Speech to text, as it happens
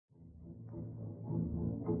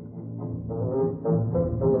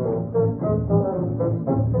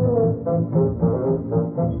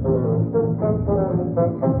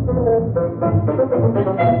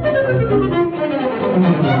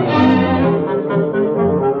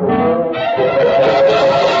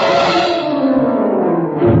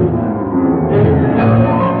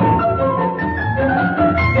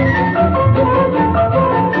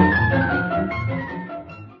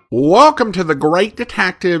Welcome to the Great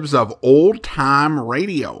Detectives of Old Time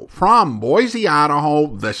Radio. From Boise, Idaho,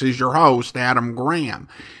 this is your host, Adam Graham.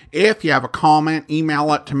 If you have a comment,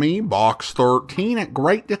 email it to me,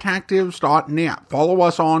 box13@greatdetectives.net. Follow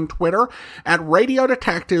us on Twitter at Radio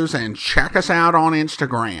Detectives and check us out on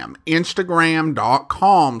Instagram,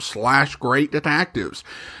 instagram.com/Great Detectives.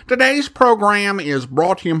 Today's program is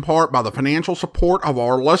brought to you in part by the financial support of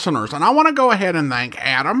our listeners, and I want to go ahead and thank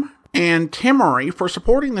Adam and Timmery for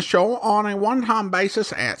supporting the show on a one-time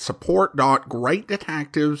basis at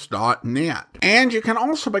support.greatdetectives.net. And you can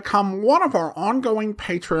also become one of our ongoing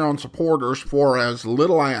Patreon supporters for as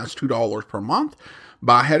little as $2 per month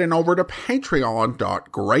by heading over to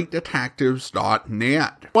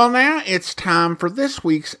patreon.greatdetectives.net. Well, now it's time for this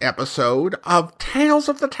week's episode of Tales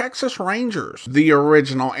of the Texas Rangers. The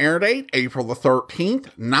original air date, April the 13th,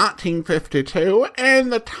 1952,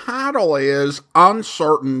 and the title is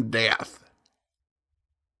Uncertain Death.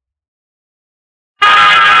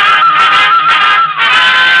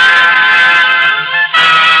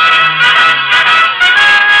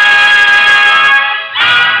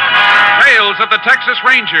 Of the Texas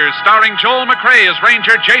Rangers, starring Joel McCrea as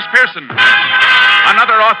Ranger Jace Pearson.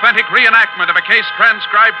 Another authentic reenactment of a case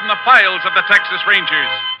transcribed from the files of the Texas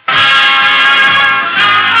Rangers.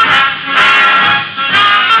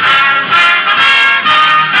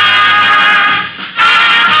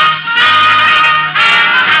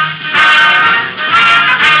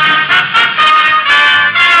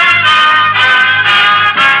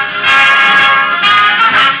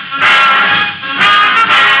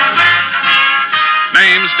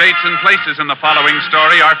 Dates and places in the following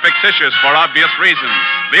story are fictitious for obvious reasons.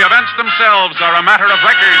 The events themselves are a matter of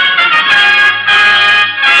record.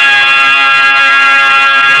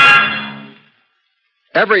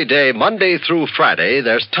 Every day, Monday through Friday,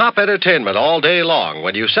 there's top entertainment all day long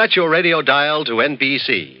when you set your radio dial to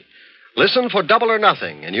NBC. Listen for Double or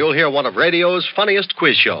Nothing, and you'll hear one of radio's funniest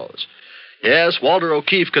quiz shows. Yes, Walter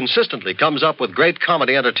O'Keefe consistently comes up with great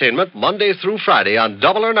comedy entertainment Monday through Friday on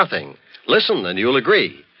Double or Nothing. Listen, and you'll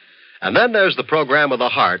agree. And then there's the program of the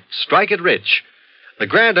heart, Strike It Rich. The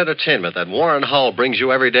grand entertainment that Warren Hull brings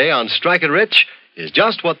you every day on Strike It Rich is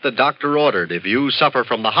just what the doctor ordered if you suffer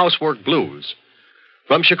from the housework blues.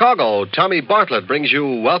 From Chicago, Tommy Bartlett brings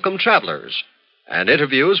you Welcome Travelers and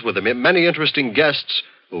interviews with the many interesting guests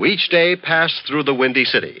who each day pass through the Windy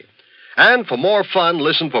City. And for more fun,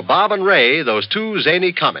 listen for Bob and Ray, those two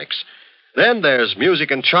zany comics. Then there's Music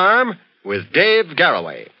and Charm with Dave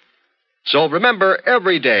Garroway. So remember,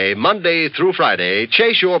 every day, Monday through Friday,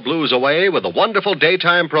 chase your blues away with the wonderful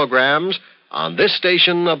daytime programs on this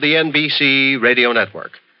station of the NBC Radio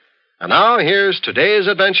Network. And now, here's today's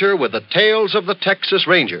adventure with the Tales of the Texas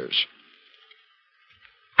Rangers.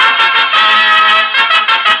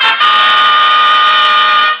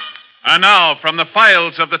 And now, from the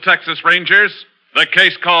files of the Texas Rangers, the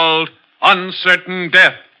case called Uncertain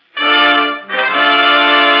Death.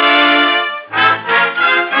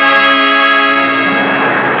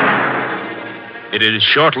 It is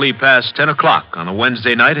shortly past 10 o'clock on a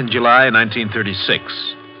Wednesday night in July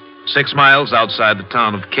 1936. 6 miles outside the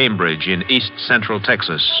town of Cambridge in east central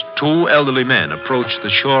Texas, two elderly men approach the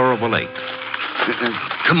shore of a lake.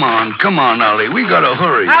 Come on, Ollie. We gotta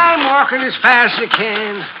hurry. I'm walking as fast as I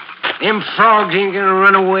can. Them frogs ain't gonna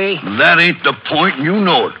run away. That ain't the point, and you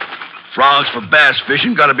know it. Frogs for bass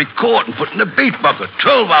fishing gotta be caught and put in a bait bucket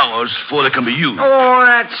 12 hours before they can be used. Oh,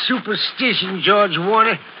 that's superstition, George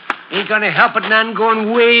Warner. Ain't gonna help it none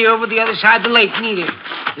going way over the other side of the lake, neither.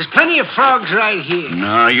 There's plenty of frogs right here.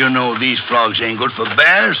 Now, you know these frogs ain't good for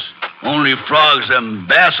bass. Only frogs them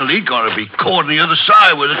bass will eat gonna be caught on the other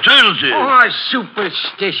side where the turtles is. Oh,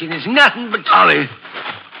 superstition is nothing but... Ollie.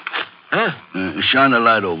 Huh? Shine a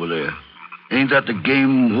light over there. Ain't that the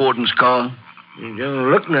game warden's car? It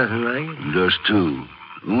don't look nothing like it. Does too.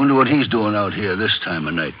 I wonder what he's doing out here this time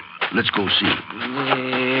of night. Let's go see.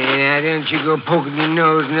 Now, don't you go poking your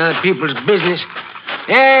nose in other people's business.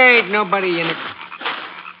 There ain't nobody in it.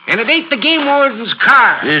 And it ain't the game warden's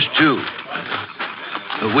car. There's two.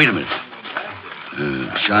 Wait a minute.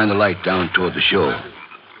 Shine the light down toward the shore.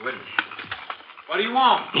 What do you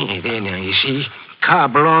want? Yeah, there now, you see. Car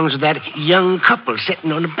belongs to that young couple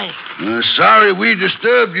sitting on the bank. Sorry we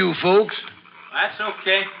disturbed you, folks. That's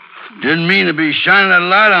okay. Didn't mean to be shining that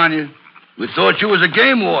light on you. We thought you was a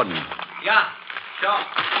game warden. Yeah, sure.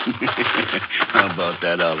 How about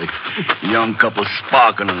that, Ollie? Young couple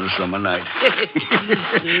sparking on a summer night.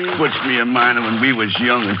 Puts me in mind of when we was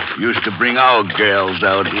young and used to bring our gals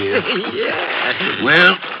out here. Yeah.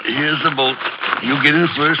 Well, here's the boat. You get in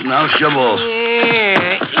first and I'll shove off.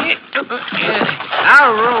 Yeah.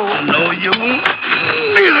 I'll roll. No, you won't.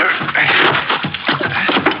 Neither.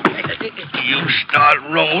 You start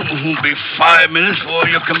rowing, it won't be 5 minutes before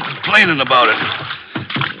you're complaining about it.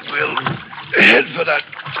 We'll head for that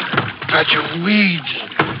patch of weeds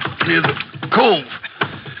near the cove.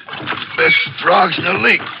 Best frogs in the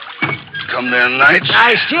lake. Come there nights.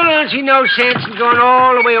 I still don't see no sense in going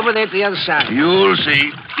all the way over there to the other side. You'll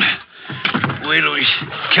see. Wait till we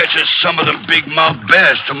catch us some of them big mouth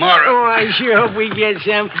bass tomorrow. Oh, I sure hope we get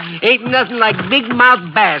some. Ain't nothing like big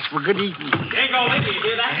mouth bass for good eating. You ain't gonna leave me, you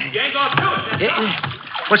hear that? You ain't gonna do it.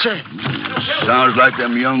 What's that? Sounds like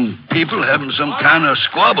them young people having some kind of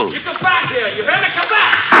squabble. You come back here. You better come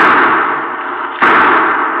back.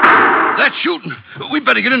 That's shooting. We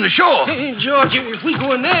better get in the shore. Hey, George, if we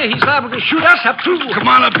go in there, he's liable to shoot us up, too. Come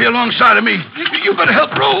on up here alongside of me. You better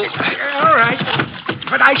help row. All right.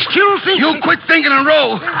 But I still think... You quit thinking and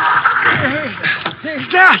row.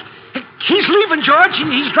 Dad, he's leaving, George.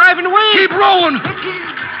 He's driving away. Keep rowing.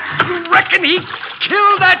 You reckon he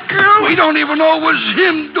killed that girl? We don't even know it was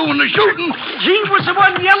him doing the shooting. He was the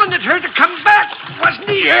one yelling at her to come back, wasn't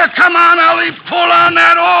he? Here, come on, Ollie. Pull on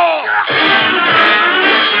that oar.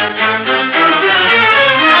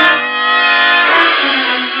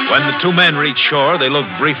 When the two men reached shore, they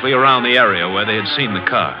looked briefly around the area where they had seen the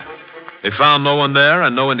car. They found no one there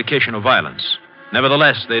and no indication of violence.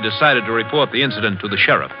 Nevertheless, they decided to report the incident to the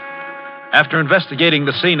sheriff. After investigating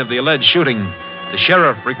the scene of the alleged shooting, the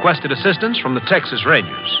sheriff requested assistance from the Texas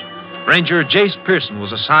Rangers. Ranger Jace Pearson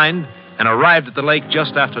was assigned and arrived at the lake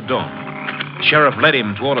just after dawn. The sheriff led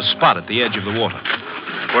him toward a spot at the edge of the water.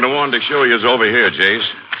 What I wanted to show you is over here, Jace.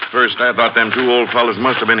 First, I thought them two old fellas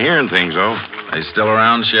must have been hearing things, though. They still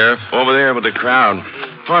around, Sheriff? Over there with the crowd.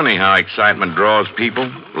 Funny how excitement draws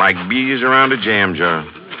people, like bees around a jam jar.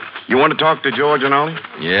 You want to talk to George and Ollie?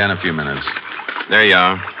 Yeah, in a few minutes. There you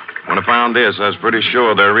are. When I found this, I was pretty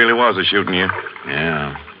sure there really was a shooting here.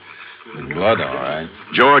 Yeah. Blood, all right.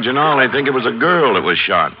 George and Ollie think it was a girl that was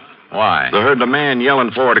shot. Why? They heard the man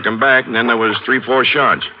yelling for her to come back, and then there was 3-4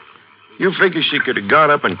 shots. You figure she could have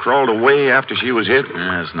got up and crawled away after she was hit?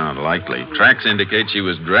 That's not likely. Tracks indicate she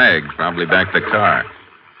was dragged, probably back the car.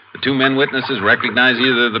 The two men witnesses recognize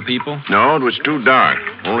either of the people? No, it was too dark.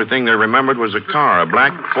 Only thing they remembered was a car, a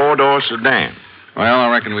black 4-door sedan. Well, I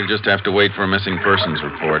reckon we'll just have to wait for a missing persons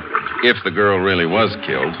report. If the girl really was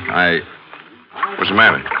killed, What's the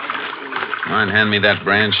matter? Mind hand me that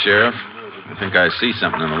branch, Sheriff? I think I see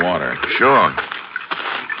something in the water. Sure.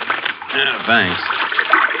 Yeah, thanks.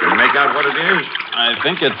 Can you make out what it is? I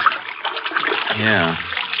think it's... Yeah.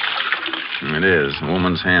 It is. A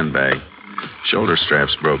woman's handbag. Shoulder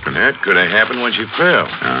strap's broken. That could have happened when she fell.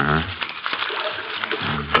 Uh-huh.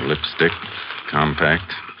 Lipstick.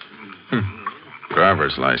 Compact.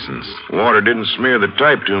 Driver's license. Water didn't smear the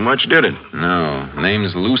type too much, did it? No.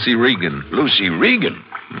 Name's Lucy Regan. Lucy Regan?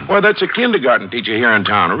 Why, that's a kindergarten teacher here in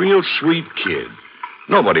town. A real sweet kid.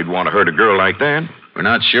 Nobody'd want to hurt a girl like that. We're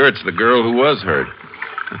not sure it's the girl who was hurt.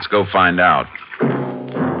 Let's go find out.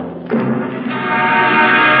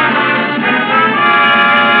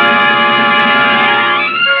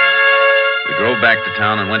 We drove back to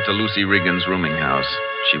town and went to Lucy Regan's rooming house.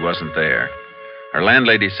 She wasn't there. Her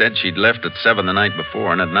landlady said she'd left at 7 the night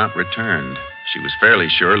before and had not returned. She was fairly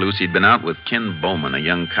sure Lucy'd been out with Ken Bowman, a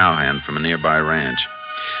young cowhand from a nearby ranch.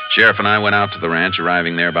 Sheriff and I went out to the ranch,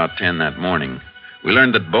 arriving there about 10 that morning. We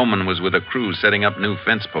learned that Bowman was with a crew setting up new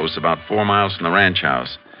fence posts about 4 miles from the ranch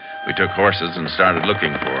house. We took horses and started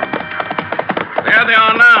looking for them. There they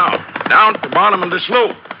are now, down at the bottom of the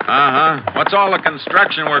slope. Uh-huh. What's all the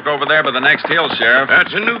construction work over there by the next hill, Sheriff?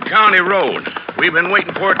 That's a new county road. We've been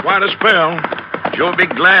waiting for it quite a spell. Sure be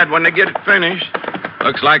glad when they get it finished.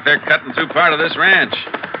 Looks like they're cutting through part of this ranch.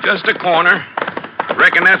 Just a corner.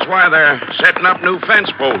 Reckon that's why they're setting up new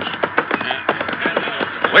fence posts.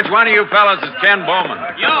 Which one of you fellas is Ken Bowman?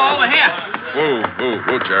 You over here.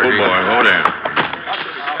 Whoa, Charlie. Oh, boy, hold there.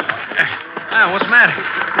 What's the matter?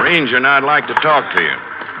 Ranger and I'd like to talk to you.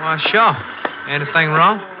 Well, sure. Anything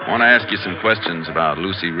wrong? I want to ask you some questions about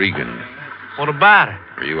Lucy Regan. What about her?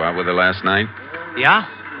 Were you out with her last night? Yeah?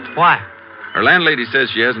 Why? Her landlady says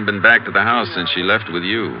she hasn't been back to the house since she left with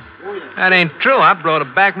you. That ain't true. I brought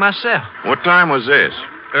her back myself. What time was this?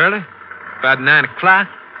 Early. About 9 o'clock.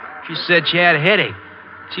 She said she had a headache.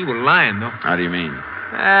 She was lying, though. How do you mean?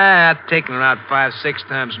 I've taken her out 5-6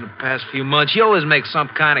 times in the past few months. She always makes some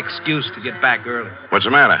kind of excuse to get back early. What's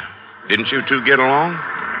the matter? Didn't you two get along?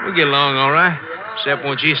 We get along all right. Except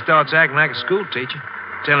when she starts acting like a school teacher.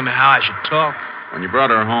 Telling me how I should talk. When you brought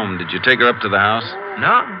her home, did you take her up to the house?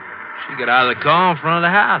 No. She got out of the car in front of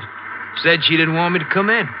the house. Said she didn't want me to come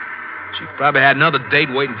in. She probably had another date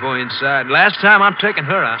waiting for her inside. Last time, I'm taking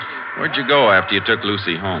her out. Where'd you go after you took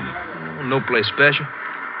Lucy home? Oh, no place special.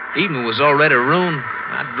 Evening was already ruined.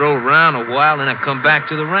 I drove around a while, then I come back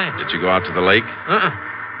to the ranch. Did you go out to the lake?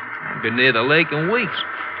 I've been near the lake in weeks.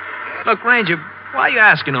 Look, Ranger, why are you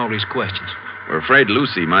asking all these questions? We're afraid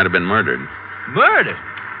Lucy might have been murdered. Murdered?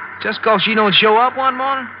 Just 'cause she don't show up one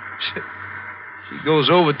morning? She goes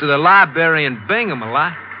over to the library in Bingham a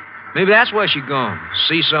lot. Maybe that's where she gone.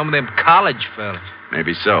 See some of them college fellas.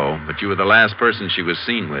 Maybe so, but you were the last person she was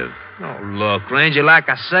seen with. Oh, look, Ranger, like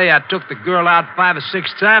I say, I took the girl out 5 or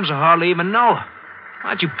 6 times. I hardly even know her.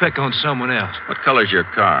 Why'd you pick on someone else? What color's your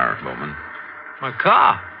car, Bowman? My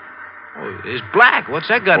car? Oh, it's black. What's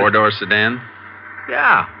that got? 4-door sedan?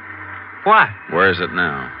 Yeah. Why? Where is it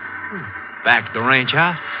now? Back at the ranch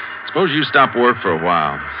house. Suppose you stop work for a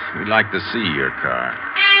while. We'd like to see your car.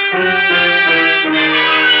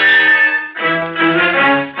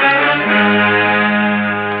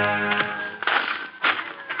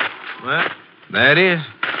 Well, that is.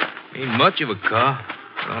 Ain't much of a car.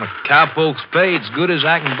 On a cowpoke spade's good as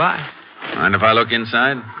I can buy. Mind if I look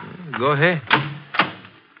inside? Go ahead.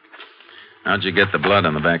 How'd you get the blood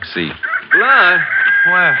on the back seat? Blood?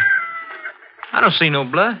 Where? I don't see no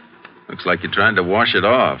blood. Looks like you tried to wash it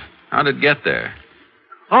off. How'd it get there?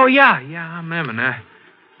 Oh, yeah, I remember now.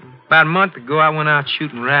 About a month ago, I went out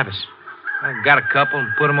shooting rabbits. I got a couple and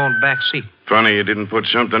put them on the back seat. Funny you didn't put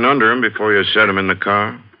something under him before you set him in the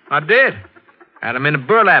car. I did. Had them in a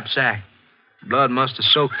burlap sack. Blood must have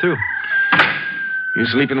soaked through. You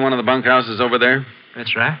sleep in one of the bunkhouses over there?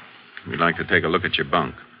 That's right. We'd like to take a look at your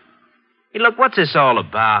bunk. Hey, look, what's this all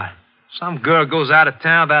about? Some girl goes out of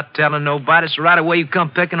town without telling nobody, so right away you come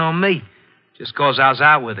picking on me. Just 'cause I was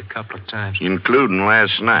out with her a couple of times. Including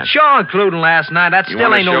last night. Sure, including last night. That You still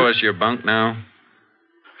want ain't to show no... us your bunk now?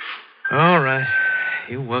 All right.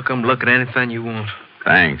 You're welcome to look at anything you want.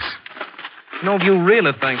 Thanks. You know, if you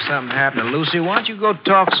really think something happened to Lucy, why don't you go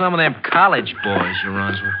talk to some of them college boys you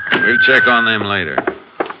runs with? We'll check on them later.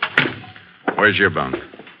 Where's your bunk?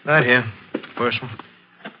 Right here. First one.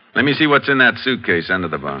 Let me see what's in that suitcase under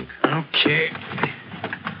the bunk. Okay.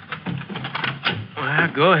 Well,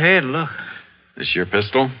 go ahead and look. This your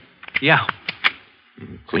pistol? Yeah.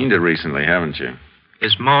 You cleaned it recently, haven't you?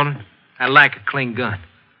 This morning, I like a clean gun.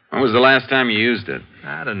 When was the last time you used it?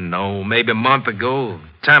 I don't know, maybe a month ago.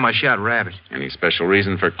 Time I shot rabbits. Any special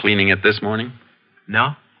reason for cleaning it this morning?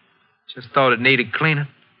 No. Just thought it needed cleaning.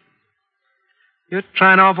 You're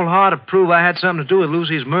trying awful hard to prove I had something to do with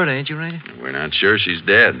Lucy's murder, ain't you, Ranger? We're not sure she's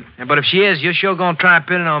dead. Yeah, but if she is, you're sure gonna try and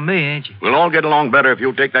pin it on me, ain't you? We'll all get along better if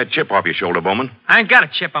you'll take that chip off your shoulder, Bowman. I ain't got a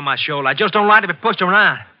chip on my shoulder. I just don't like to be pushed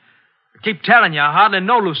around. I keep telling you, I hardly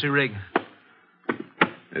know Lucy Regan.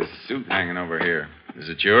 This suit hanging over here. Is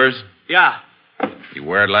it yours? Yeah, You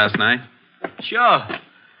wear it last night? sure.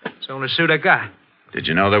 It's the only suit I got. Did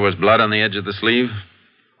you know there was blood on the edge of the sleeve?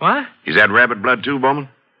 What? Is that rabbit blood too, Bowman?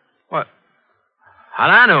 What? How'd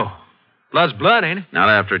I know? Blood's blood, ain't it? Not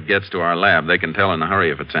after it gets to our lab. They can tell in a hurry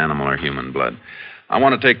if it's animal or human blood. I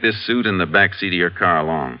want to take this suit and the back seat of your car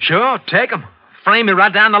along. Sure, take 'em. Frame me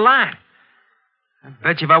right down the line. I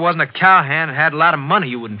bet you if I wasn't a cowhand and had a lot of money,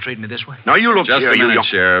 you wouldn't treat me this way. Now, you look Just here, a you minute, young...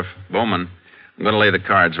 Sheriff. Bowman, I'm going to lay the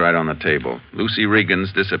cards right on the table. Lucy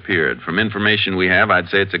Regan's disappeared. From information we have, I'd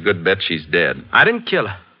say it's a good bet she's dead. I didn't kill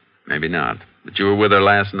her. Maybe not. But you were with her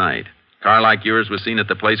last night. A car like yours was seen at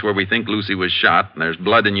the place where we think Lucy was shot, and there's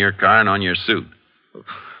blood in your car and on your suit.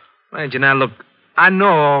 Ranger, now look, I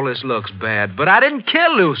know all this looks bad, but I didn't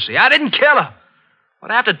kill Lucy. I didn't kill her.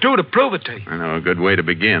 What I have to do to prove it to you? I know, a good way to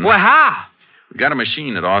begin. Well, how? We got a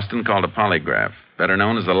machine at Austin called a polygraph, better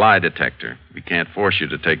known as a lie detector. We can't force you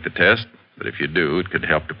to take the test, but if you do, it could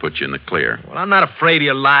help to put you in the clear. Well, I'm not afraid of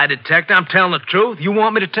your lie detector. I'm telling the truth. You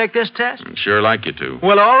want me to take this test? I'd sure like you to.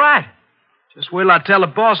 Well, all right. Just wait till I tell the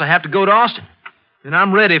boss I have to go to Austin. And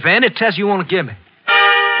I'm ready for any test you want to give me.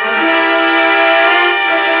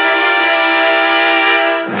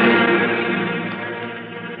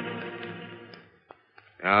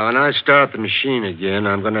 Now, when I start the machine again,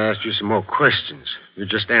 I'm going to ask you some more questions. You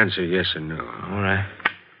just answer yes or no. All right.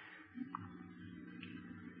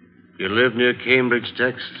 You live near Cambridge,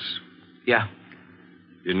 Texas? Yeah.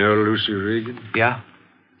 You know Lucy Regan? Yeah.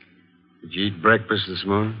 Did you eat breakfast this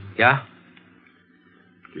morning? Yeah.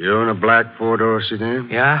 You own a black four-door sedan?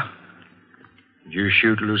 Yeah. Did you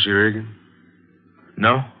shoot Lucy Regan?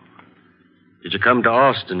 No. Did you come to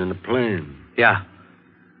Austin in a plane? Yeah.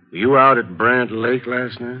 Were you out at Brant Lake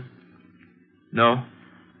last night? No.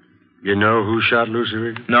 You know who shot Lucy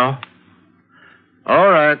Regan? No. All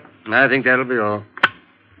right. I think that'll be all.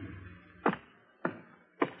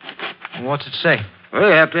 What's it say? Well,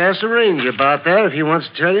 you have to ask the ranger about that. If he wants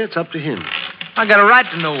to tell you, it's up to him. I got a right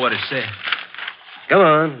to know what it says. Come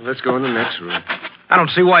on, let's go in the next room. I don't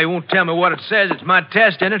see why you won't tell me what it says. It's my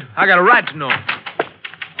test in it. I got a right to know.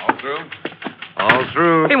 All through? All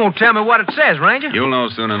through. He won't tell me what it says, Ranger. You'll know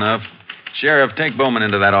soon enough. Sheriff, take Bowman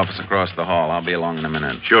into that office across the hall. I'll be along in a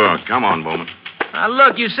minute. Sure. Come on, Bowman. Now,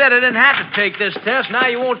 look, you said I didn't have to take this test. Now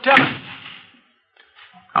you won't tell me.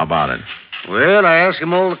 How about it? Well, I asked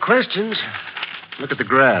him all the questions. Look at the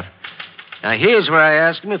graph. Now, here's where I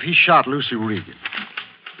asked him if he shot Lucy Regan.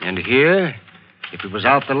 And here, if he was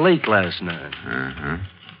out the lake last night. Uh-huh.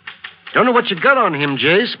 Don't know what you got on him,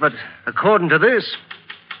 Jace, but according to this,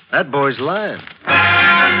 that boy's lying.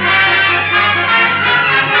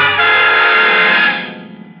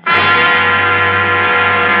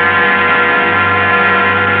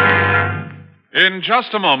 In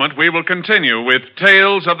just a moment, we will continue with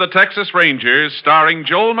Tales of the Texas Rangers, starring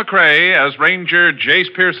Joel McCrea as Ranger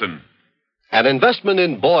Jace Pearson. An investment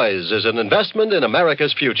in boys is an investment in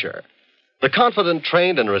America's future. The confident,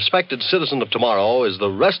 trained, and respected citizen of tomorrow is the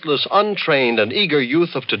restless, untrained, and eager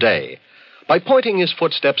youth of today. By pointing his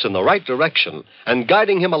footsteps in the right direction and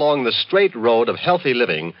guiding him along the straight road of healthy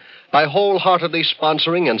living, by wholeheartedly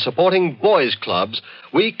sponsoring and supporting boys' clubs,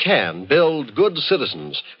 we can build good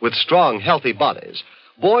citizens with strong, healthy bodies.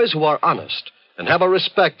 Boys who are honest and have a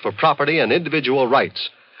respect for property and individual rights.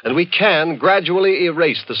 And we can gradually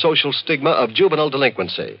erase the social stigma of juvenile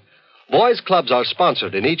delinquency. Boys' clubs are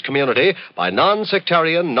sponsored in each community by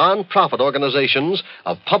non-sectarian, non-profit organizations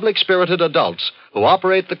of public-spirited adults who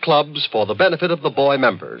operate the clubs for the benefit of the boy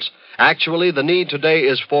members. Actually, the need today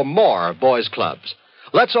is for more boys' clubs.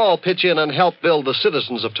 Let's all pitch in and help build the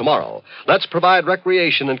citizens of tomorrow. Let's provide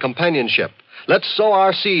recreation and companionship. Let's sow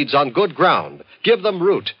our seeds on good ground, give them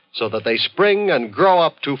root so that they spring and grow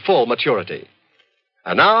up to full maturity.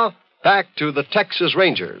 And now, back to the Texas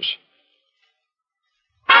Rangers.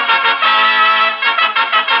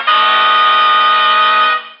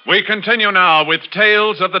 We continue now with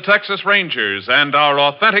Tales of the Texas Rangers and our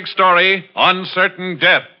authentic story, Uncertain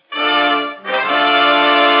Death.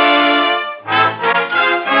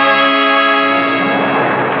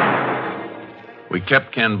 We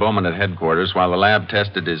kept Ken Bowman at headquarters while the lab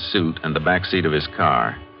tested his suit and the back seat of his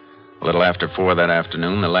car. A little after 4 that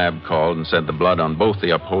afternoon, the lab called and said the blood on both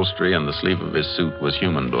the upholstery and the sleeve of his suit was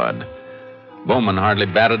human blood. Bowman hardly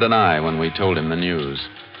batted an eye when we told him the news.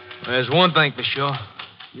 There's one thing for sure.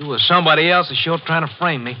 You or somebody else is sure trying to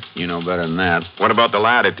frame me. You know better than that. What about the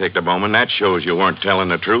lie Detective Bowman? That shows you weren't telling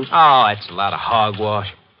the truth. Oh, it's a lot of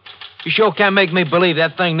hogwash. You sure can't make me believe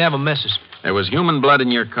that thing never misses. There was human blood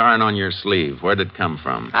in your car and on your sleeve. Where'd it come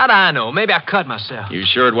from? How'd I know? Maybe I cut myself. You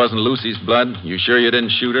sure it wasn't Lucy's blood? You sure you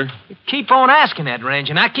didn't shoot her? You keep on asking that,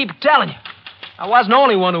 Ranger, and I keep telling you. I wasn't the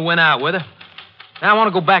only one who went out with her. Now I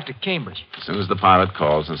want to go back to Cambridge. As soon as the pilot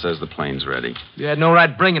calls and says the plane's ready. You had no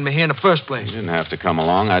right bringing me here in the first place. You didn't have to come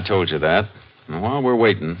along. I told you that. And while we're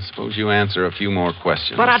waiting, suppose you answer a few more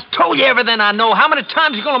questions. But I told you everything I know. How many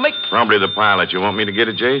times are you going to make... Probably the pilot. You want me to get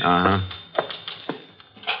it, Jace? Uh-huh.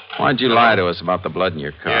 Why'd you lie to us about the blood in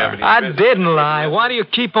your car? I didn't lie. Why do you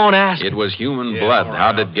keep on asking? It was human blood.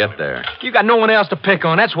 How'd it get there? You got no one else to pick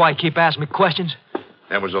on. That's why you keep asking me questions.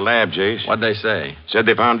 That was the lab, Jace. What'd they say? Said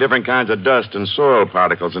they found different kinds of dust and soil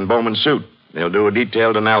particles in Bowman's suit. They'll do a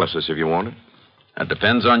detailed analysis if you want it. That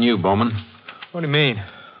depends on you, Bowman. What do you mean?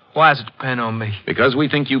 Why does it depend on me? Because we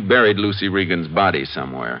think you buried Lucy Regan's body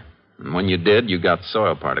somewhere. And when you did, you got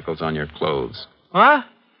soil particles on your clothes. What?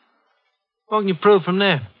 What can you prove from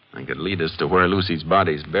there? They could lead us to where Lucy's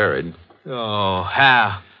body's buried. Oh,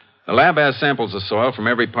 how? The lab has samples of soil from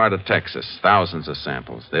every part of Texas, thousands of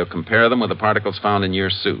samples. They'll compare them with the particles found in your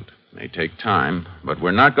suit. It may take time, but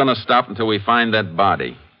we're not going to stop until we find that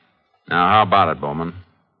body. Now, how about it, Bowman?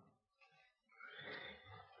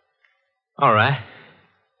 All right.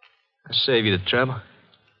 I'll save you the trouble.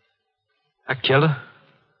 I killed her.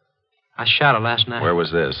 I shot her last night. Where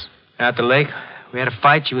was this? At the lake. We had a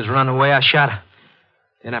fight. She was running away. I shot her.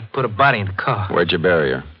 Then I put her body in the car. Where'd you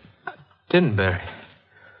bury her? I didn't bury her.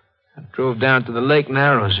 I drove down to the Lake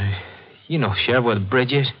Narrows. You know, Sheriff, where the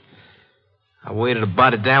bridge is. I weighted her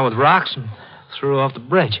body down with rocks and threw her off the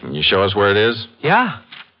bridge. Can you show us where it is? Yeah.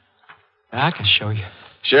 I can show you.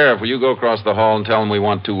 Sheriff, will you go across the hall and tell them we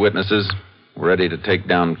want 2 witnesses? We're ready to take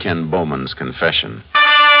down Ken Bowman's confession.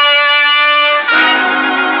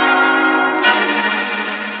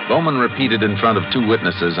 Bowman repeated in front of 2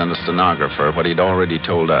 witnesses and a stenographer what he'd already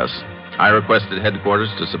told us. I requested headquarters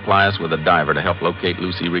to supply us with a diver to help locate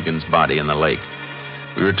Lucy Regan's body in the lake.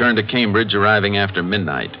 We returned to Cambridge, arriving after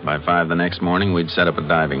midnight. By 5 the next morning, we'd set up a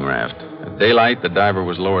diving raft. At daylight, the diver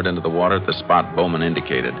was lowered into the water at the spot Bowman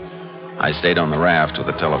indicated. I stayed on the raft with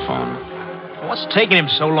the telephone. What's taking him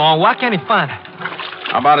so long? Why can't he find it?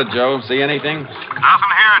 How about it, Joe? See anything?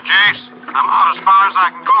 Nothing here, Jace. I'm out as far as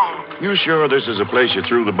I can go. You sure this is the place you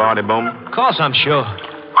threw the body, Bowman? Of course I'm sure.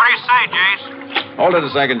 What do you say, Jace? Hold it a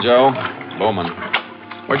second, Joe. Bowman,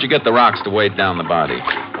 where'd you get the rocks to weight down the body?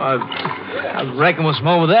 I reckon it was from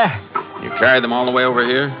over there. You carried them all the way over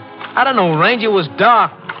here? I don't know, Ranger. It was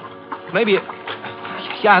dark. Maybe it...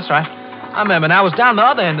 Yeah, that's right. I remember now. I was down the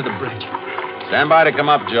other end of the bridge. Stand by to come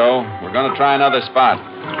up, Joe. We're going to try another spot.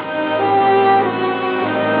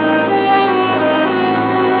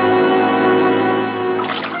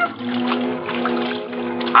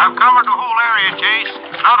 I've covered the whole area, Jace.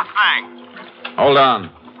 Not a thing. Hold on.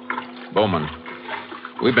 Bowman,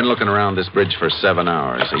 we've been looking around this bridge for 7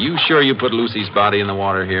 hours. Are you sure you put Lucy's body in the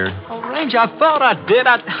water here? Oh, Ranger, I thought I did.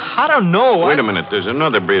 I don't know. Wait a minute. There's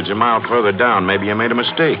another bridge a mile further down. Maybe you made a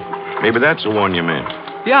mistake. Maybe that's the one you meant.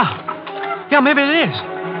 Yeah. Yeah, maybe it is.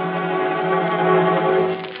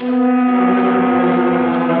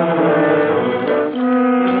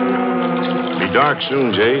 Be dark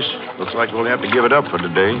soon, Jace. Looks like we'll have to give it up for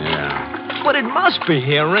today. Yeah. But it must be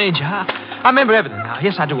here, Ranger. I remember everything now.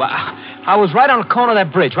 Yes, I do. I was right on the corner of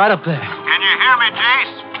that bridge, right up there. Can you hear me,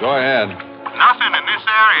 Jace? Go ahead. Nothing in this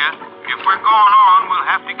area. If we're going on, we'll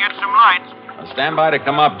have to get some lights. Now stand by to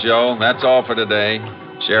come up, Joe. That's all for today.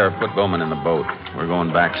 Sheriff, put Bowman in the boat. We're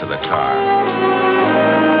going back to the car.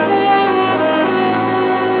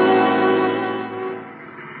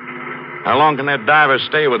 How long can that diver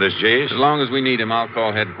stay with us, Jace? As long as we need him, I'll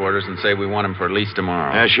call headquarters and say we want him for at least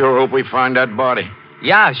tomorrow. I sure hope we find that body.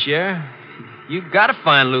 Yeah, Sheriff. You gotta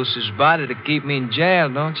find Lucy's body to keep me in jail,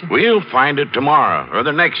 don't you? We'll find it tomorrow or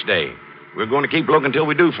the next day. We're going to keep looking till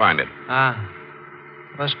we do find it. Well,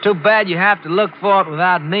 it's too bad you have to look for it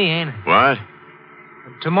without me, ain't it? What?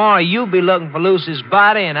 Tomorrow you'll be looking for Lucy's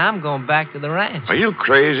body, and I'm going back to the ranch. Are you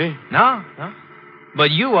crazy? No.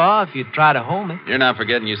 But you are if you try to hold me. You're not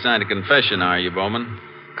forgetting you signed a confession, are you, Bowman?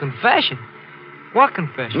 Confession? What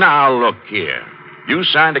confession? Now, look here. You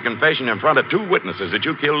signed a confession in front of 2 witnesses that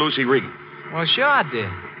you killed Lucy Regan. Well, sure I did.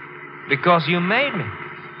 Because you made me.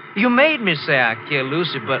 You made me say I killed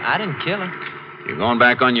Lucy, but I didn't kill her. You're going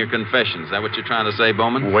back on your confession. Is that what you're trying to say,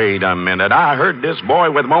 Bowman? Wait a minute. I heard this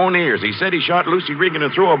boy with my own ears. He said he shot Lucy Regan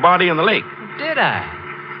and threw her body in the lake. Did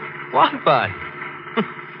I? What body?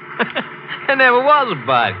 There never was a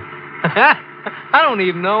body. I don't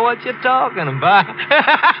even know what you're talking about.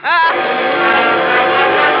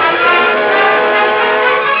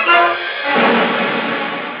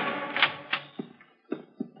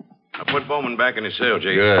 I put Bowman back in his cell,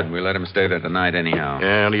 Jake. Good. We let him stay there tonight anyhow.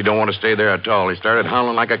 Well, he don't want to stay there at all. He started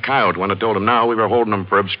howling like a coyote when I told him now we were holding him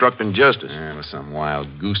for obstructing justice. Yeah, it was some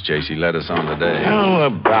wild goose chase he led us on today. How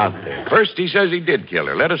about that? First he says he did kill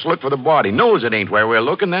her. Let us look for the body. Knows it ain't where we're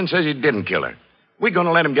looking, then says he didn't kill her. We going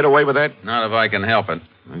to let him get away with that? Not if I can help it.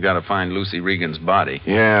 We've got to find Lucy Regan's body.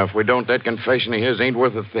 Yeah, if we don't, that confession of his ain't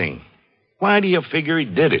worth a thing. Why do you figure he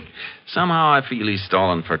did it? Somehow I feel he's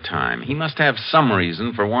stalling for time. He must have some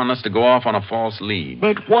reason for wanting us to go off on a false lead.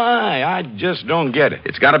 But why? I just don't get it.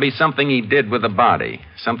 It's got to be something he did with the body.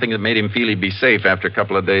 Something that made him feel he'd be safe after a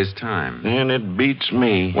couple of days' time. And it beats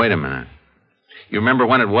me. Wait a minute. You remember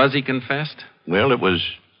when it was he confessed? Well, it was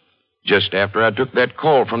just after I took that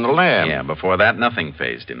call from the lab. Yeah, before that, nothing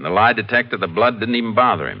fazed him. The lie detector, the blood didn't even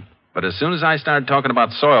bother him. But as soon as I started talking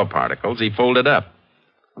about soil particles, he folded up.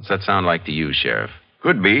 What's that sound like to you, Sheriff?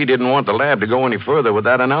 Could be he didn't want the lab to go any further with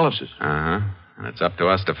that analysis. Uh-huh. And it's up to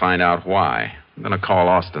us to find out why. I'm going to call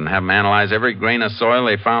Austin and have them analyze every grain of soil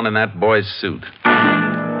they found in that boy's suit.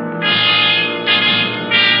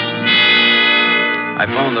 I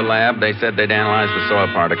phoned the lab. They said they'd analyze the soil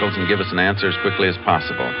particles and give us an answer as quickly as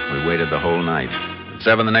possible. We waited the whole night. At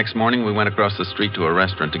 7 the next morning, we went across the street to a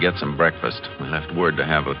restaurant to get some breakfast. We left word to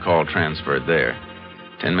have the call transferred there.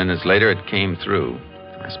 10 minutes later, it came through.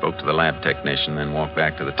 I spoke to the lab technician, then walked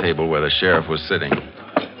back to the table where the sheriff was sitting.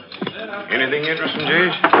 Anything interesting,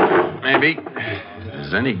 Jace? Maybe.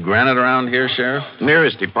 Is any granite around here, Sheriff?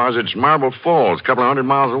 Nearest deposit's Marble Falls, a couple of 100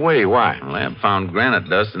 miles away. Why? The lab found granite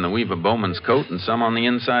dust in the weave of Bowman's coat and some on the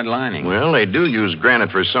inside lining. Well, they do use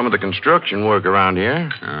granite for some of the construction work around here.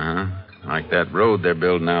 Uh-huh. Like that road they're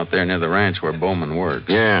building out there near the ranch where Bowman works.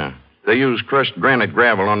 Yeah. They use crushed granite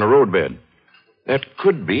gravel on the roadbed. That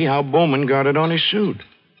could be how Bowman got it on his suit.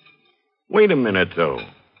 Wait a minute, though.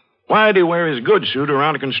 Why'd he wear his good suit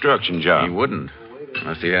around a construction job? He wouldn't,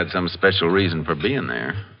 unless he had some special reason for being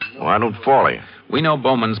there. Well, I don't follow you. We know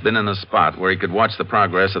Bowman's been in a spot where he could watch the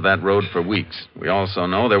progress of that road for weeks. We also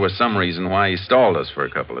know there was some reason why he stalled us for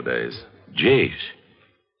a couple of days. Jace,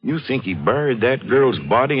 you think he buried that girl's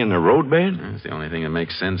body in the roadbed? That's the only thing that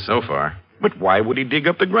makes sense so far. But why would he dig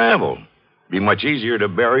up the gravel? Be much easier to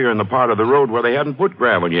bury her in the part of the road where they hadn't put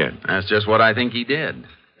gravel yet. That's just what I think he did.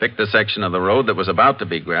 Picked a section of the road that was about to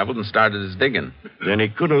be graveled and started his digging. Then he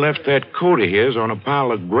could have left that coat of his on a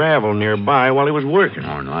pile of gravel nearby while he was working.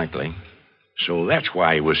 More than likely. So that's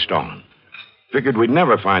why he was stalling. Figured we'd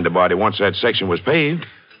never find the body once that section was paved.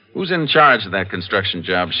 Who's in charge of that construction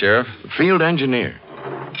job, Sheriff? The field engineer.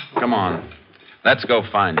 Come on. Let's go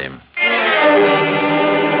find him.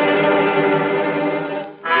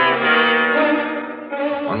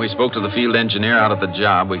 When we spoke to the field engineer out at the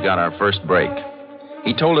job, we got our first break.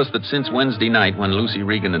 He told us that since Wednesday night, when Lucy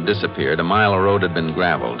Regan had disappeared, a mile of road had been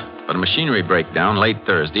graveled. But a machinery breakdown late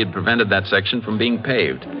Thursday had prevented that section from being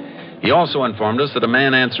paved. He also informed us that a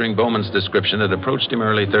man answering Bowman's description had approached him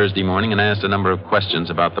early Thursday morning and asked a number of questions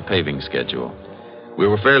about the paving schedule. We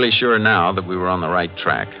were fairly sure now that we were on the right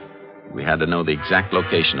track. We had to know the exact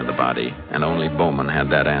location of the body, and only Bowman had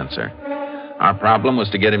that answer. Our problem was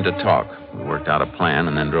to get him to talk. We worked out a plan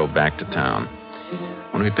and then drove back to town.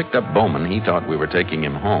 When we picked up Bowman, he thought we were taking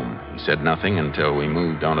him home. He said nothing until we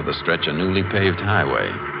moved onto the stretch of newly paved highway.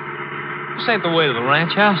 This ain't the way to the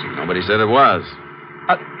ranch house. Nobody said it was.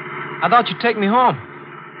 I thought you'd take me home.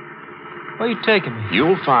 Where you taking me?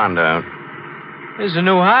 You'll find out. This is a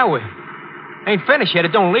new highway. Ain't finished yet.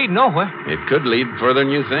 It don't lead nowhere. It could lead further than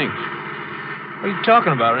you think. What are you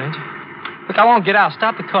talking about, Ranger? Look, I won't get out.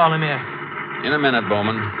 Stop the car. Let me out. In a minute,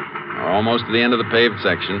 Bowman. We're almost to the end of the paved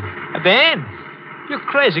section. At the end? You're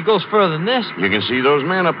crazy. It goes further than this. You can see those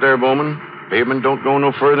men up there, Bowman. Pavement don't go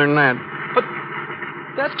no further than that. But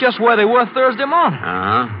that's just where they were Thursday morning.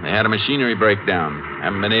 Uh-huh. They had a machinery breakdown.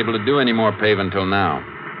 Haven't been able to do any more paving until now.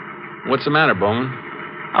 What's the matter, Bowman?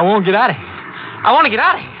 I won't get out of here. I want to get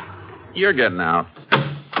out of here. You're getting out.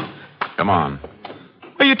 Come on.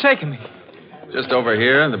 Where are you taking me? Just over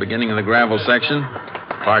here, the beginning of the gravel section.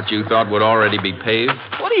 Part you thought would already be paved.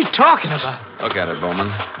 What are you talking about? Look at it, Bowman.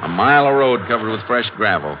 A mile of road covered with fresh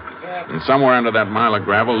gravel. And somewhere under that mile of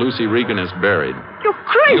gravel, Lucy Regan is buried. You're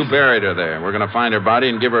crazy. You buried her there. We're going to find her body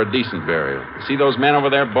and give her a decent burial. See those men over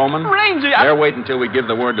there, Bowman? Ranger, They're waiting until we give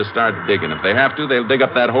the word to start digging. If they have to, they'll dig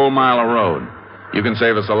up that whole mile of road. You can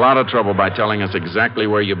save us a lot of trouble by telling us exactly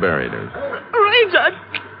where you buried her. Ranger,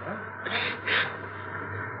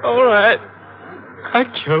 all right. I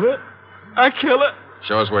kill it.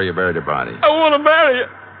 Show us where you buried her body. I want to marry her.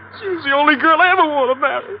 She was the only girl I ever want to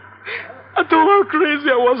marry. I told her how crazy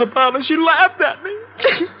I was about her. She laughed at me.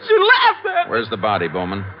 She laughed at me. Where's the body,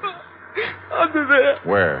 Bowman? Under there.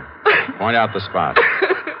 Where? Point out the spot.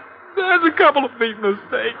 There's a couple of feet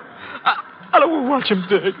mistake. I don't want to watch him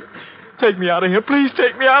dig. Take me out of here. Please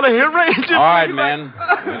take me out of here, Ranger. All right, men.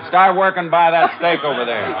 Start working by that stake over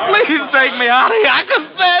there. Please take me out of here. I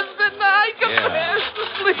confessed, didn't I? I confessed.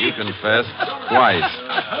 Please. You confessed twice.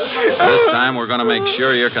 This time we're going to make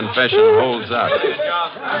sure your confession holds up.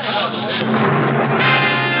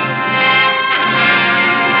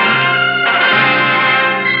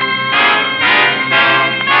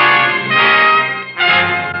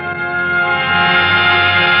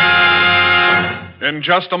 In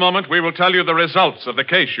just a moment, we will tell you the results of the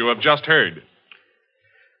case you have just heard.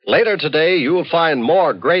 Later today, you'll find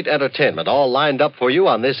more great entertainment all lined up for you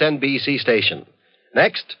on this NBC station.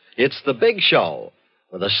 Next, it's The Big Show,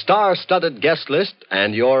 with a star-studded guest list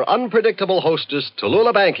and your unpredictable hostess,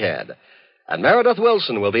 Tallulah Bankhead. And Meredith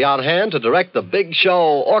Wilson will be on hand to direct The Big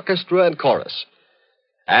Show orchestra and chorus.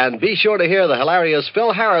 And be sure to hear the hilarious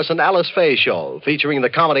Phil Harris and Alice Faye show, featuring the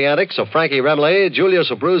comedy antics of Frankie Remley, Julius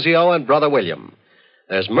Abruzio, and Brother William.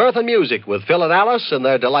 There's mirth and music with Phil and Alice in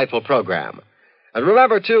their delightful program. And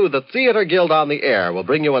remember, too, the Theater Guild on the Air will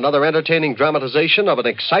bring you another entertaining dramatization of an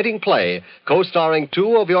exciting play co-starring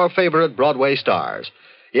two of your favorite Broadway stars.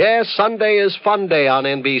 Yes, Sunday is Fun Day on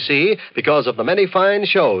NBC because of the many fine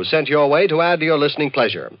shows sent your way to add to your listening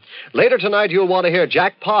pleasure. Later tonight, you'll want to hear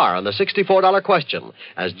Jack Parr on the $64 question,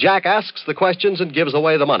 as Jack asks the questions and gives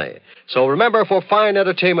away the money. So remember, for fine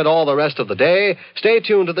entertainment all the rest of the day, stay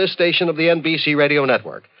tuned to this station of the NBC Radio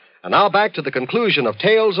Network. And now back to the conclusion of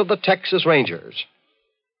Tales of the Texas Rangers.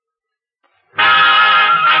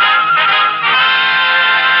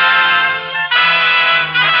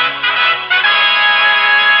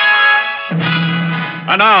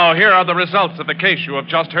 And now, here are the results of the case you have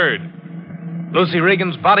just heard. Lucy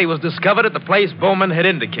Regan's body was discovered at the place Bowman had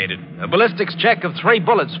indicated. A ballistics check of 3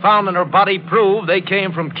 bullets found in her body proved they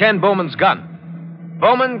came from Ken Bowman's gun.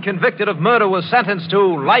 Bowman, convicted of murder, was sentenced to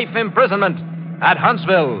life imprisonment at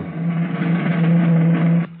Huntsville.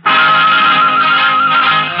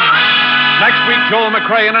 Next week, Joel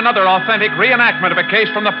McCrea in another authentic reenactment of a case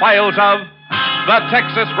from the files of the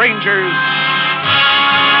Texas Rangers.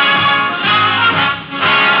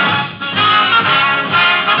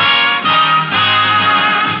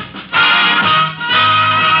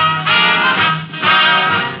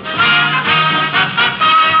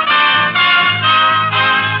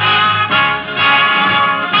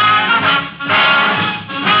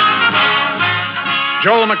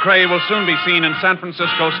 Joel McCrea will soon be seen in San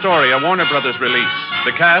Francisco Story, a Warner Brothers release.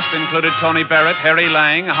 The cast included Tony Barrett, Harry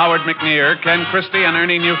Lang, Howard McNear, Ken Christie, and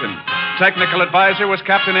Ernie Newton. Technical advisor was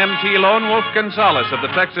Captain M.T. Lone Wolf Gonzalez of the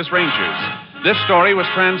Texas Rangers. This story was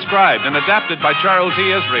transcribed and adapted by Charles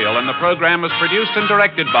E. Israel, and the program was produced and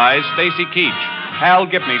directed by Stacy Keach. Hal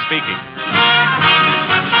Gibney speaking.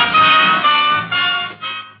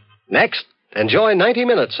 Next, enjoy 90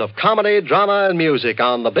 minutes of comedy, drama, and music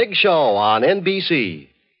on The Big Show on NBC.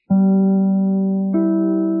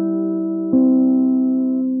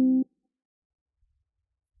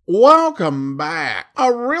 Welcome back.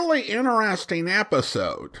 A really interesting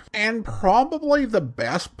episode, and probably the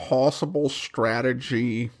best possible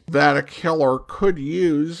strategy that a killer could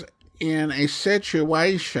use in a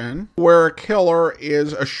situation where a killer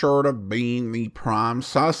is assured of being the prime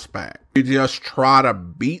suspect. You just try to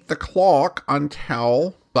beat the clock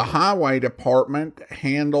until the highway department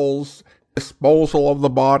handles disposal of the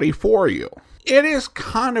body for you. It is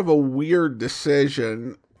kind of a weird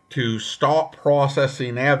decision to stop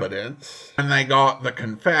processing evidence when they got the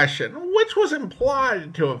confession, which was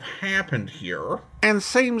implied to have happened here, and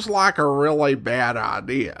seems like a really bad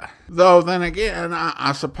idea. Though then again,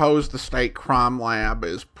 I suppose the state crime lab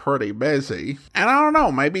is pretty busy, and I don't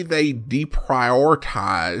know, maybe they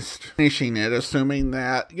deprioritized finishing it, assuming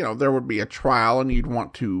that, there would be a trial and you'd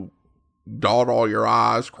want to dot all your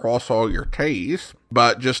I's, cross all your T's,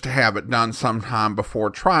 but just to have it done sometime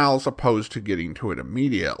before trial as opposed to getting to it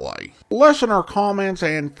immediately. Listener comments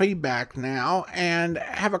and feedback now, and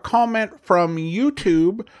have a comment from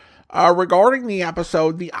YouTube regarding the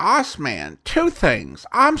episode The Iceman. Two things.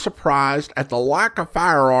 I'm surprised at the lack of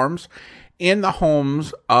firearms in the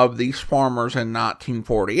homes of these farmers in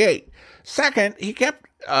 1948. Second, he kept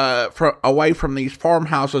away from these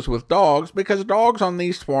farmhouses with dogs because dogs on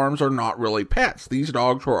these farms are not really pets. These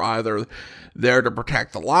dogs were either there to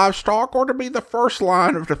protect the livestock or to be the first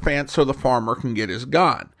line of defense so the farmer can get his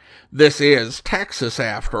gun. This is Texas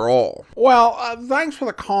after all. Well, thanks for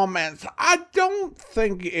the comments. I don't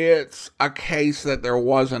think it's a case that there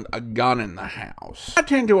wasn't a gun in the house. I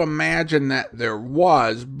tend to imagine that there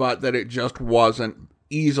was, but that it just wasn't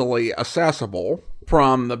easily accessible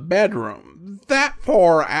from the bedroom. That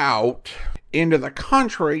far out into the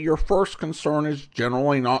country, your first concern is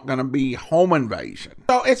generally not going to be home invasion.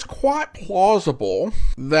 So it's quite plausible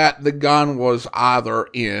that the gun was either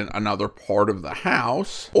in another part of the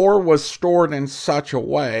house or was stored in such a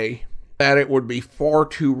way that it would be far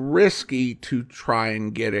too risky to try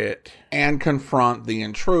and get it and confront the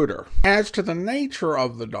intruder. As to the nature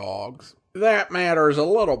of the dogs, that matters a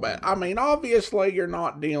little bit. I mean, obviously you're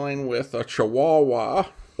not dealing with a Chihuahua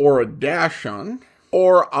or a Dachshund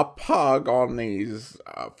or a pug on these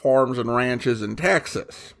farms and ranches in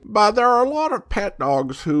Texas. But there are a lot of pet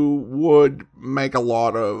dogs who would make a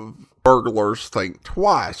lot of burglars think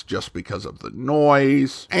twice just because of the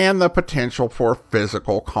noise and the potential for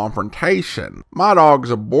physical confrontation. My dog's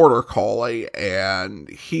a border collie, and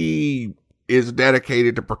he is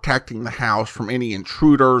dedicated to protecting the house from any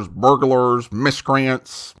intruders, burglars,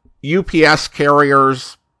 miscreants, UPS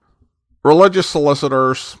carriers, religious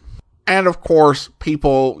solicitors, and of course,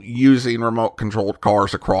 people using remote-controlled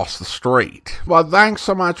cars across the street. Well, thanks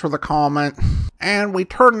so much for the comment. And we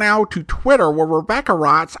turn now to Twitter, where Rebecca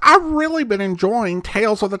writes, I've really been enjoying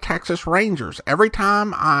Tales of the Texas Rangers. Every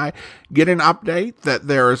time I get an update that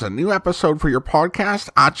there is a new episode for your podcast,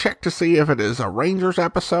 I check to see if it is a Rangers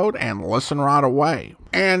episode and listen right away.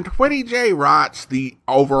 And Twitty J writes,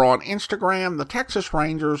 over on Instagram, the Texas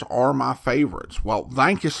Rangers are my favorites. Well,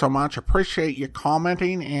 thank you so much. Appreciate you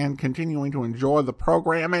commenting and continuing to enjoy the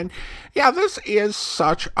program. And yeah, this is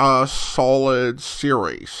such a solid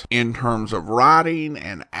series in terms of writing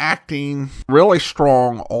and acting. Really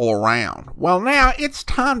strong all around. Well, now it's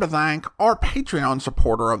time to thank our Patreon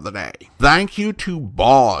supporter of the day. Thank you to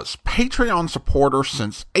Boz, Patreon supporter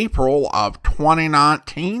since April of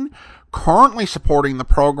 2019. Currently supporting the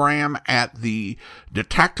program at the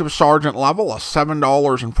Detective Sergeant level of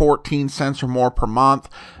 $7.14 or more per month.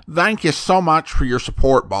 Thank you so much for your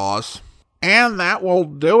support, Boz. And that will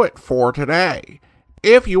do it for today.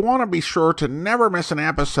 If you want to be sure to never miss an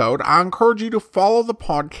episode, I encourage you to follow the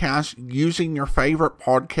podcast using your favorite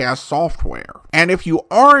podcast software. And if you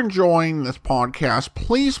are enjoying this podcast,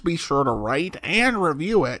 please be sure to rate and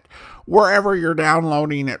review it wherever you're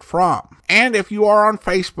downloading it from. And if you are on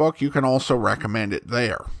Facebook, you can also recommend it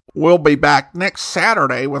there. We'll be back next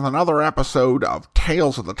Saturday with another episode of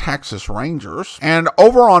Tales of the Texas Rangers. And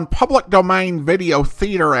over on public domain video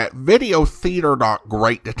theater at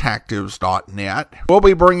videotheater.greatdetectives.net, we'll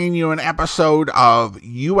be bringing you an episode of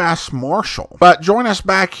U.S. Marshal. But join us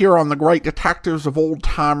back here on the Great Detectives of Old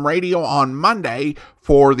Time Radio on Monday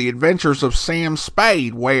for the adventures of Sam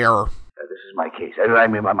Spade, where... This is my case. I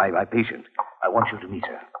mean, my patient. I want you to meet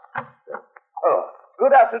her. Oh,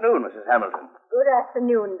 good afternoon, Mrs. Hamilton. Good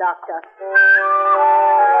afternoon, Doctor.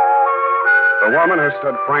 The woman who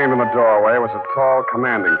stood framed in the doorway was a tall,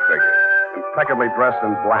 commanding figure, impeccably dressed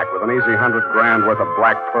in black with an easy $100,000 worth of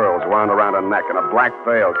black pearls wound around her neck and a black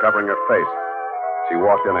veil covering her face. She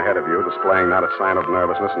walked in ahead of you, displaying not a sign of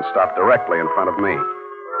nervousness, and stopped directly in front of me.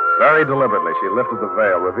 Very deliberately, she lifted the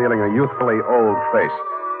veil, revealing a youthfully old face,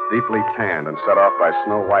 deeply tanned and set off by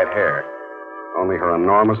snow-white hair. Only her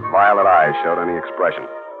enormous violet eyes showed any expression.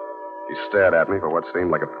 She stared at me for what seemed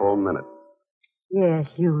like a full minute. Yes,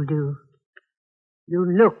 you do. You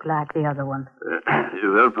look like the other one.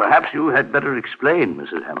 Well, perhaps you had better explain,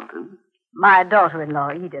 Mrs. Hamilton. My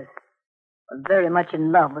daughter-in-law, Edith, was very much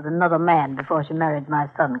in love with another man before she married my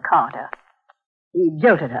son, Carter. He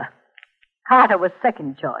jilted her. Carter was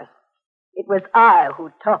second choice. It was I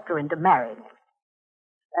who talked her into marrying him.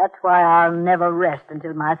 That's why I'll never rest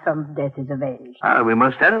until my son's death is avenged. We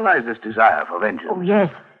must analyze this desire for vengeance. Oh,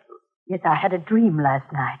 yes. Yes, I had a dream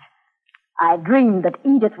last night. I dreamed that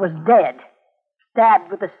Edith was dead, stabbed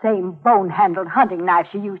with the same bone-handled hunting knife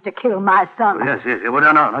she used to kill my son. Oh, yes.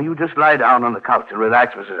 Well, no. You just lie down on the couch and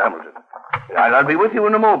relax, Mrs. Hamilton. I'll be with you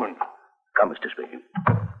in a moment. Come, Mr. Spade.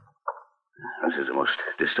 This is a most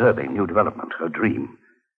disturbing new development, her dream.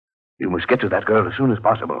 You must get to that girl as soon as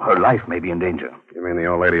possible. Her life may be in danger. You mean the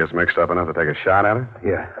old lady is mixed up enough to take a shot at her?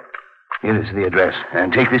 Here. Here is the address.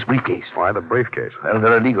 And take this briefcase. Why the briefcase? Well,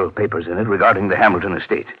 there are legal papers in it regarding the Hamilton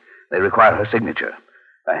estate. They require her signature.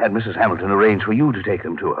 I had Mrs. Hamilton arrange for you to take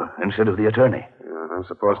them to her instead of the attorney. I'm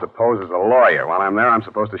supposed to pose as a lawyer. While I'm there, I'm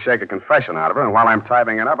supposed to shake a confession out of her. And while I'm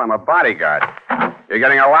typing it up, I'm a bodyguard. You're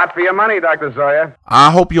getting a lot for your money, Dr. Zoya.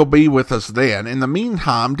 I hope you'll be with us then. In the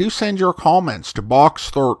meantime, do send your comments to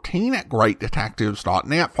box13 at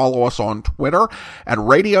greatdetectives.net. Follow us on Twitter at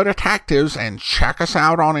Radio Detectives and check us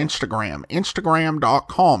out on Instagram,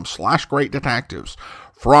 instagram.com/greatdetectives.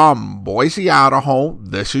 From Boise, Idaho,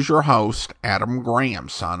 this is your host, Adam Graham,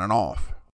 signing off.